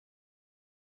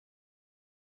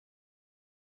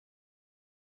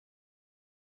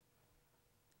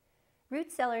Root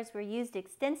cellars were used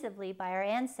extensively by our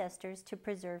ancestors to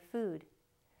preserve food.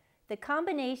 The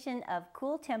combination of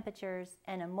cool temperatures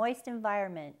and a moist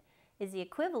environment is the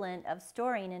equivalent of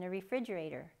storing in a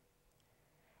refrigerator.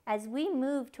 As we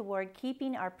move toward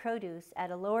keeping our produce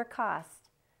at a lower cost,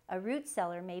 a root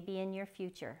cellar may be in your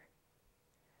future.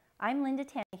 I'm Linda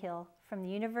Tannehill from the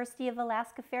University of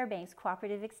Alaska Fairbanks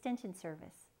Cooperative Extension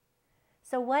Service.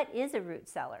 So what is a root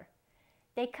cellar?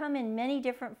 They come in many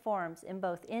different forms in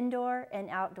both indoor and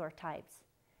outdoor types.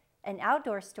 An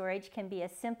outdoor storage can be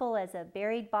as simple as a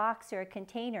buried box or a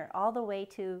container all the way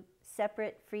to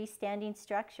separate freestanding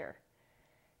structure.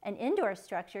 An indoor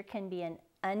structure can be an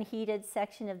unheated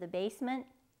section of the basement,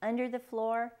 under the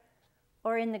floor,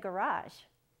 or in the garage.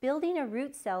 Building a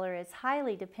root cellar is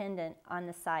highly dependent on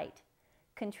the site.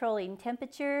 Controlling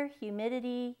temperature,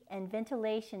 humidity, and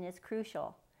ventilation is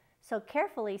crucial, so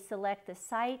carefully select the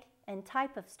site and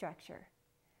type of structure.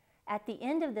 At the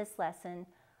end of this lesson,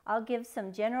 I'll give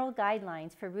some general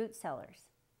guidelines for root cellars.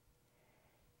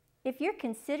 If you're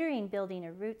considering building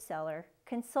a root cellar,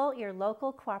 consult your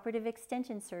local Cooperative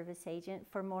Extension Service agent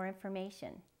for more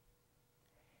information.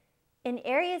 In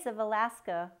areas of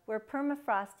Alaska where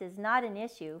permafrost is not an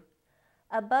issue,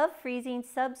 above freezing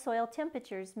subsoil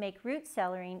temperatures make root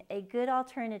cellaring a good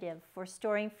alternative for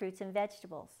storing fruits and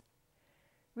vegetables.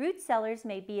 Root cellars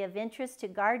may be of interest to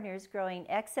gardeners growing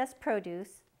excess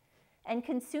produce and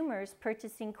consumers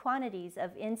purchasing quantities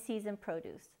of in-season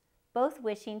produce, both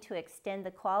wishing to extend the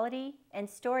quality and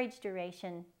storage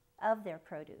duration of their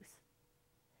produce.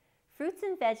 Fruits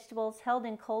and vegetables held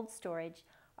in cold storage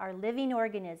are living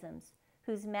organisms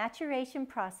whose maturation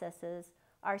processes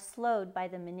are slowed by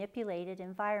the manipulated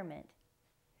environment.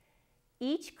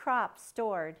 Each crop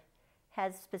stored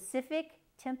has specific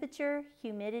temperature,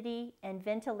 humidity, and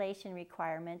ventilation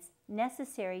requirements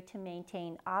necessary to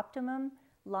maintain optimum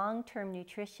long-term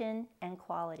nutrition and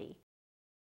quality.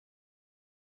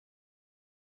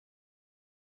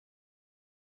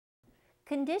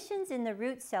 Conditions in the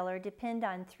root cellar depend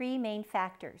on three main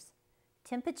factors: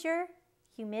 temperature,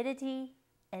 humidity,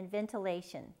 and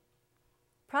ventilation.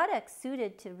 Products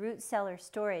suited to root cellar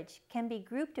storage can be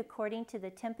grouped according to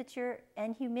the temperature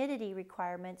and humidity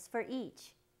requirements for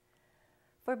each.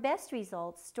 For best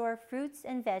results, store fruits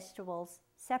and vegetables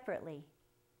separately.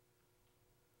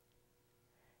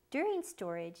 During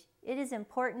storage, it is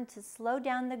important to slow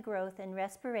down the growth and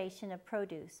respiration of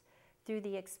produce through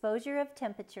the exposure of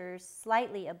temperatures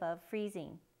slightly above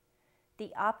freezing.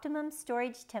 The optimum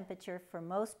storage temperature for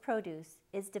most produce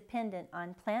is dependent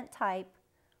on plant type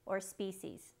or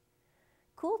species.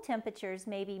 Cool temperatures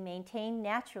may be maintained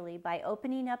naturally by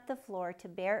opening up the floor to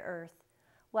bare earth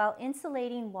while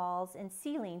insulating walls and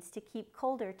ceilings to keep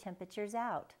colder temperatures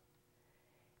out.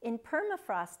 In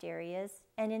permafrost areas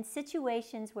and in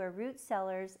situations where root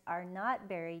cellars are not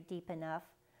buried deep enough,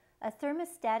 a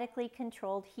thermostatically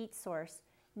controlled heat source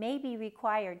may be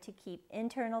required to keep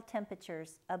internal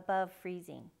temperatures above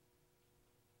freezing.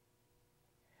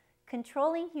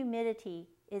 Controlling humidity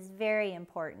is very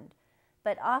important,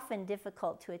 but often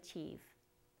difficult to achieve.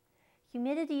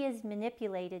 Humidity is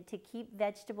manipulated to keep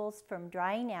vegetables from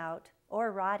drying out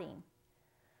or rotting.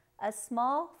 A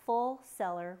small, full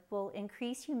cellar will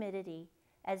increase humidity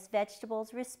as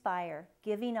vegetables respire,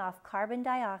 giving off carbon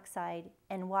dioxide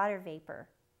and water vapor.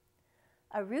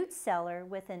 A root cellar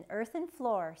with an earthen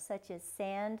floor, such as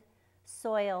sand,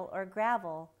 soil, or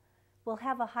gravel, will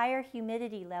have a higher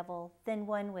humidity level than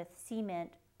one with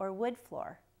cement or wood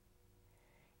floor.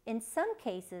 In some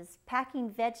cases, packing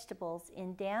vegetables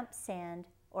in damp sand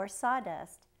or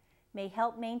sawdust may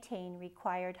help maintain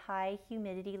required high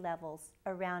humidity levels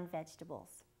around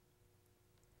vegetables.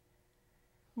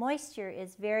 Moisture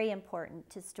is very important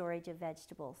to storage of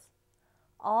vegetables.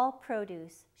 All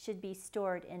produce should be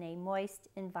stored in a moist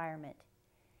environment.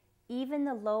 Even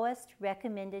the lowest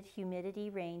recommended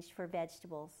humidity range for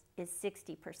vegetables is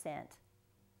 60%.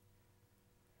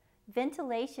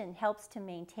 Ventilation helps to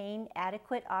maintain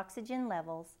adequate oxygen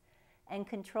levels and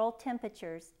control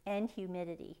temperatures and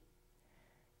humidity.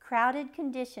 Crowded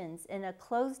conditions in a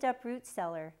closed-up root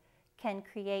cellar can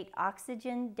create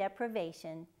oxygen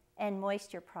deprivation and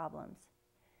moisture problems.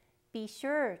 Be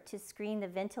sure to screen the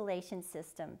ventilation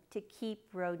system to keep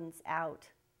rodents out.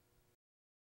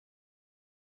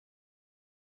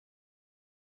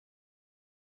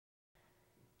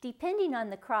 Depending on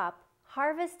the crop,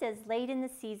 harvest as late in the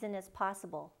season as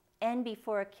possible and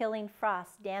before a killing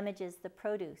frost damages the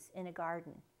produce in a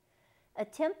garden.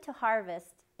 Attempt to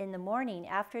harvest in the morning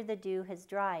after the dew has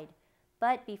dried,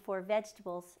 but before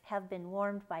vegetables have been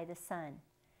warmed by the sun.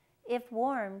 If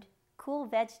warmed, cool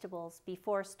vegetables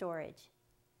before storage.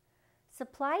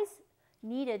 Supplies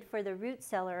needed for the root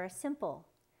cellar are simple.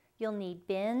 You'll need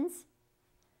bins,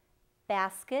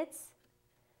 baskets,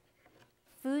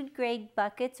 food-grade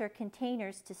buckets or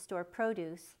containers to store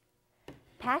produce,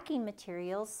 packing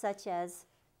materials such as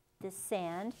this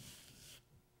sand,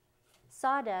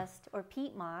 sawdust or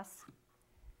peat moss,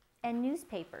 and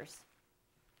newspapers.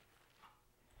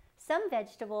 Some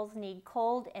vegetables need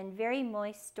cold and very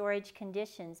moist storage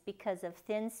conditions because of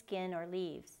thin skin or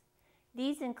leaves.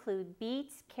 These include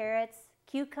beets, carrots,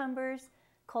 cucumbers,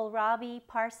 kohlrabi,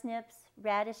 parsnips,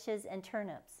 radishes, and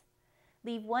turnips.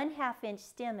 Leave 1/2 inch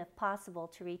stem if possible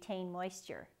to retain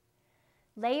moisture.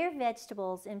 Layer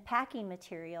vegetables in packing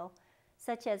material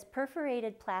such as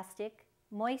perforated plastic,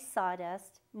 moist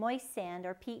sawdust, moist sand,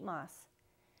 or peat moss.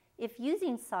 If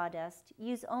using sawdust,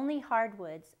 use only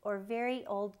hardwoods or very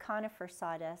old conifer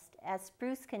sawdust, as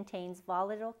spruce contains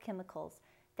volatile chemicals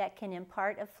that can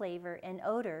impart a flavor and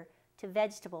odor to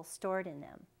vegetables stored in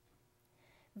them.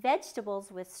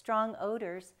 Vegetables with strong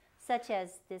odors, such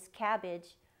as this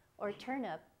cabbage or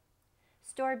turnip,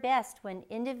 store best when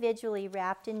individually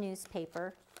wrapped in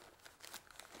newspaper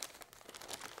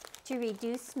to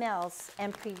reduce smells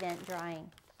and prevent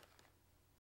drying.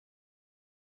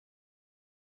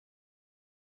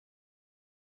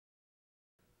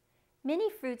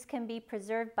 Many fruits can be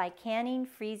preserved by canning,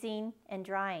 freezing, and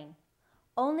drying.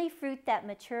 Only fruit that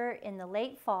mature in the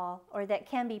late fall or that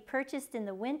can be purchased in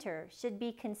the winter should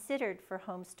be considered for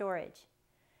home storage.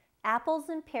 Apples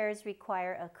and pears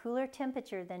require a cooler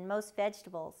temperature than most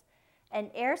vegetables,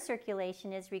 and air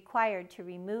circulation is required to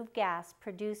remove gas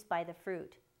produced by the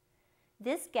fruit.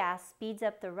 This gas speeds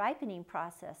up the ripening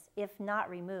process if not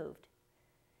removed.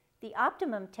 The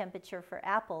optimum temperature for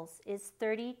apples is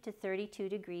 30 to 32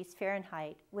 degrees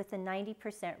Fahrenheit with a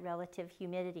 90% relative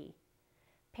humidity.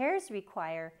 Pears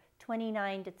require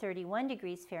 29 to 31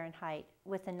 degrees Fahrenheit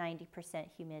with a 90%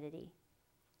 humidity.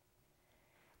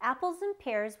 Apples and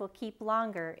pears will keep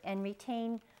longer and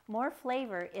retain more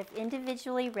flavor if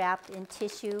individually wrapped in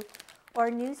tissue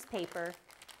or newspaper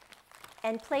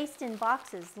and placed in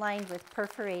boxes lined with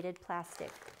perforated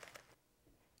plastic.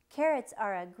 Carrots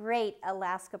are a great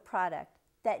Alaska product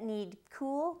that need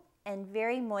cool and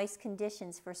very moist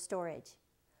conditions for storage.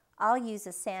 I'll use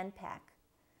a sand pack.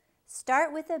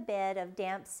 Start with a bed of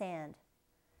damp sand.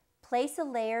 Place a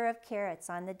layer of carrots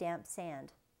on the damp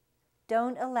sand.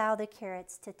 Don't allow the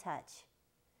carrots to touch.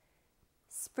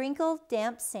 Sprinkle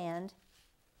damp sand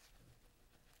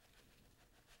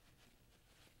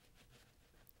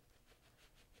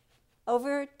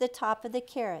over the top of the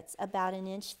carrots about 1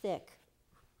 inch thick.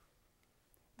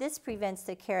 This prevents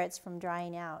the carrots from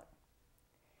drying out.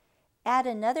 Add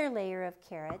another layer of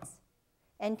carrots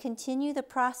and continue the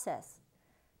process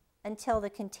until the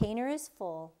container is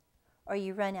full or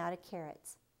you run out of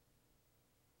carrots.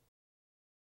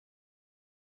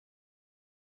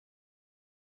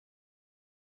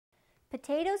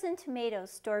 Potatoes and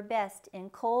tomatoes store best in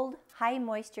cold, high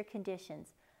moisture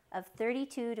conditions of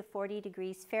 32 to 40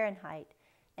 degrees Fahrenheit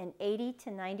and 80 to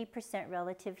 90%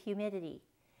 relative humidity.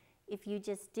 If you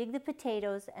just dig the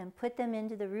potatoes and put them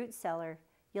into the root cellar,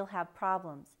 you'll have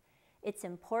problems. It's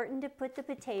important to put the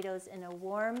potatoes in a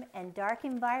warm and dark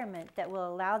environment that will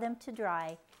allow them to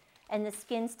dry and the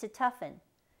skins to toughen,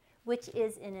 which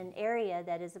is in an area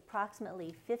that is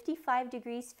approximately 55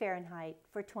 degrees Fahrenheit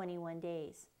for 21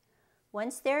 days.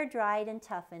 Once they're dried and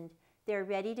toughened, they're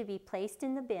ready to be placed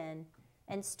in the bin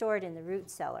and stored in the root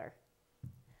cellar.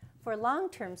 For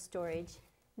long-term storage,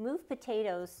 move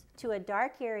potatoes to a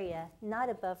dark area not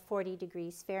above 40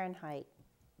 degrees Fahrenheit.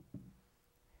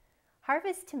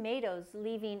 Harvest tomatoes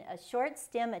leaving a short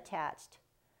stem attached.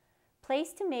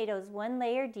 Place tomatoes 1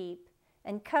 layer deep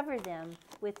and cover them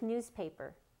with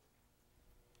newspaper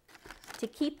to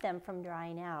keep them from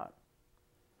drying out.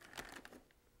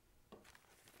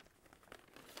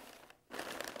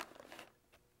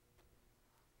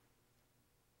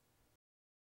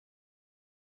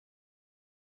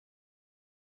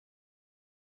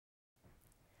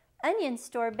 Onions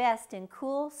store best in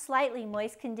cool, slightly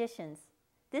moist conditions.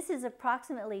 This is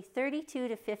approximately 32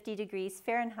 to 50 degrees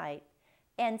Fahrenheit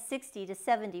and 60 to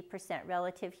 70%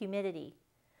 relative humidity.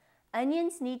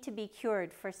 Onions need to be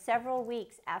cured for several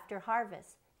weeks after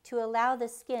harvest to allow the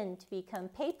skin to become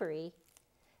papery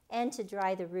and to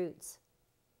dry the roots.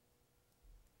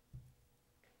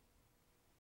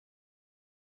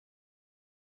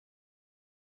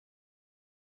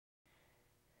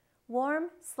 Warm,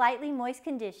 slightly moist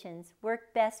conditions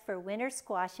work best for winter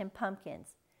squash and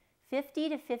pumpkins, 50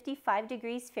 to 55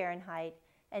 degrees Fahrenheit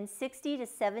and 60 to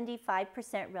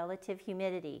 75% relative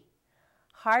humidity.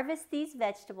 Harvest these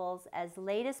vegetables as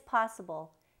late as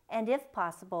possible and, if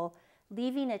possible,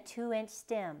 leaving a 2-inch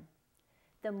stem.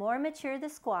 The more mature the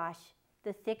squash,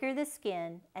 the thicker the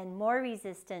skin and more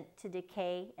resistant to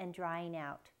decay and drying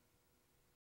out.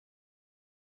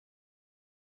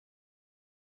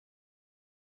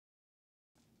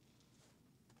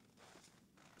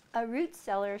 A root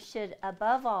cellar should,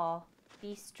 above all,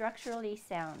 be structurally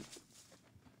sound.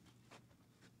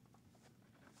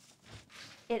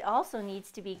 It also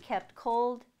needs to be kept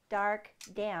cold, dark,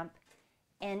 damp,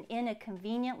 and in a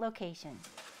convenient location.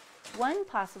 One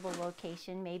possible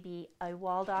location may be a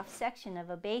walled-off section of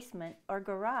a basement or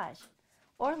garage,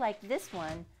 or like this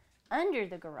one, under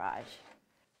the garage.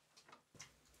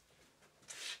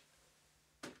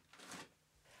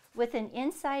 With an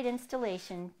inside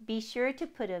installation, be sure to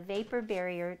put a vapor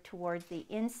barrier towards the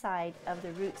inside of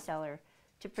the root cellar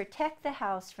to protect the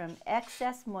house from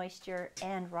excess moisture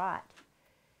and rot.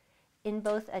 In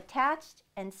both attached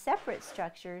and separate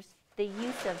structures, the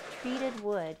use of treated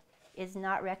wood is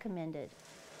not recommended.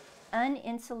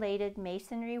 Uninsulated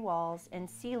masonry walls and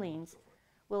ceilings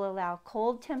will allow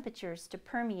cold temperatures to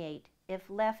permeate if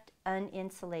left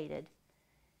uninsulated.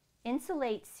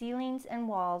 Insulate ceilings and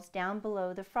walls down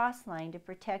below the frost line to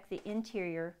protect the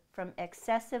interior from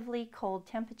excessively cold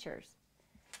temperatures.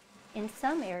 In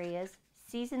some areas,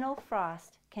 seasonal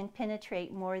frost can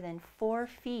penetrate more than 4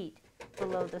 feet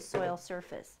below the soil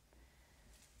surface.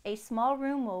 A small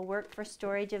room will work for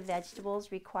storage of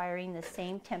vegetables requiring the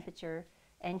same temperature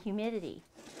and humidity.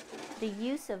 The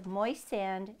use of moist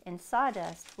sand and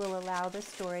sawdust will allow the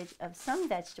storage of some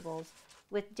vegetables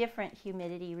with different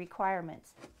humidity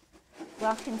requirements.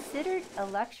 While considered a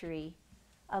luxury,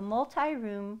 a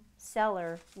multi-room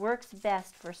cellar works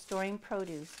best for storing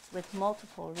produce with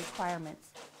multiple requirements.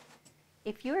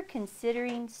 If you are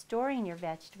considering storing your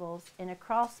vegetables in a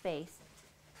crawl space,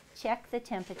 check the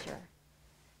temperature.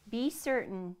 Be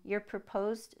certain your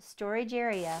proposed storage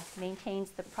area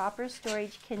maintains the proper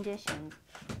storage conditions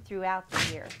throughout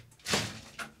the year.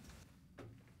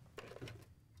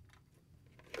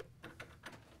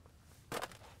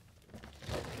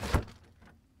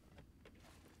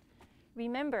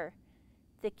 Remember,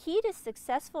 the key to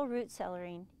successful root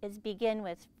cellaring is begin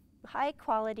with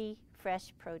high-quality,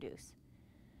 fresh produce.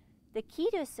 The key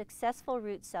to a successful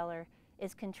root cellar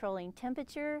is controlling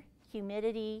temperature,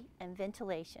 humidity, and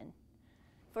ventilation.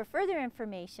 For further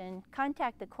information,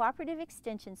 contact the Cooperative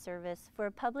Extension Service for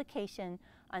a publication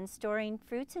on storing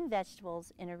fruits and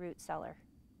vegetables in a root cellar.